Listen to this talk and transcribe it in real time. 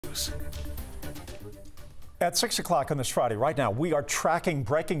News. At 6 o'clock on this Friday, right now, we are tracking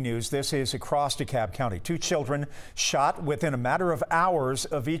breaking news. This is across DeKalb County. 2 children shot within a matter of hours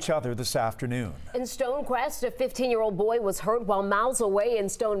of each other this afternoon. In Stonecrest, a 15-year-old boy was hurt, while miles away in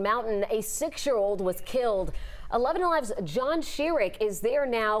Stone Mountain, a 6-year-old was killed. 11 Alive's John Schierick is there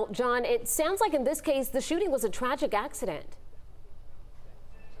now. John, it sounds like in this case, the shooting was a tragic accident.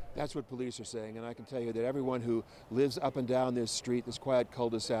 That's what police are saying, and I can tell you that everyone who lives up and down this street, this quiet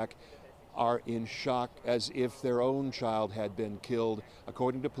cul-de-sac, are in shock as if their own child had been killed.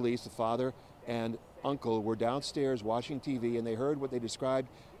 According to police, the father and uncle were downstairs watching TV and they heard what they described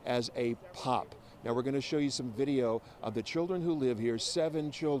as a pop. Now we're going to show you some video of the children who live here.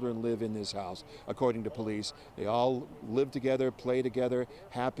 7 children live in this house, according to police. They all live together, play together,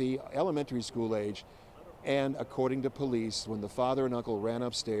 happy, elementary school age. And according to police, when the father and uncle ran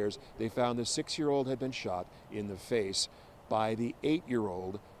upstairs, they found the 6-year-old had been shot in the face by the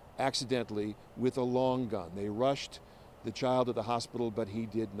 8-year-old accidentally with a long gun. They rushed the child to the hospital, but he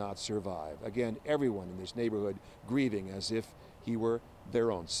did not survive. Again, everyone in this neighborhood grieving as if he were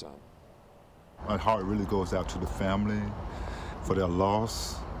their own son. My heart really goes out to the family for their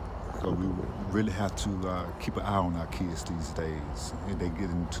loss. So we really have to keep an eye on our kids these days. And they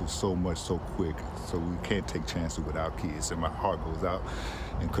get into so much so quick, so we can't take chances with our kids. And my heart goes out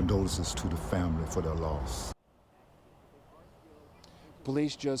and condolences to the family for their loss.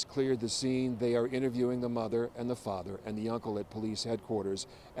 Police just cleared the scene. They are interviewing the mother and the father and the uncle at police headquarters.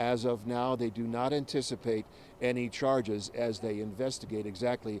 As of now, they do not anticipate any charges as they investigate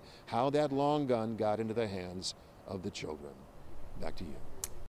exactly how that long gun got into the hands of the children. Back to you.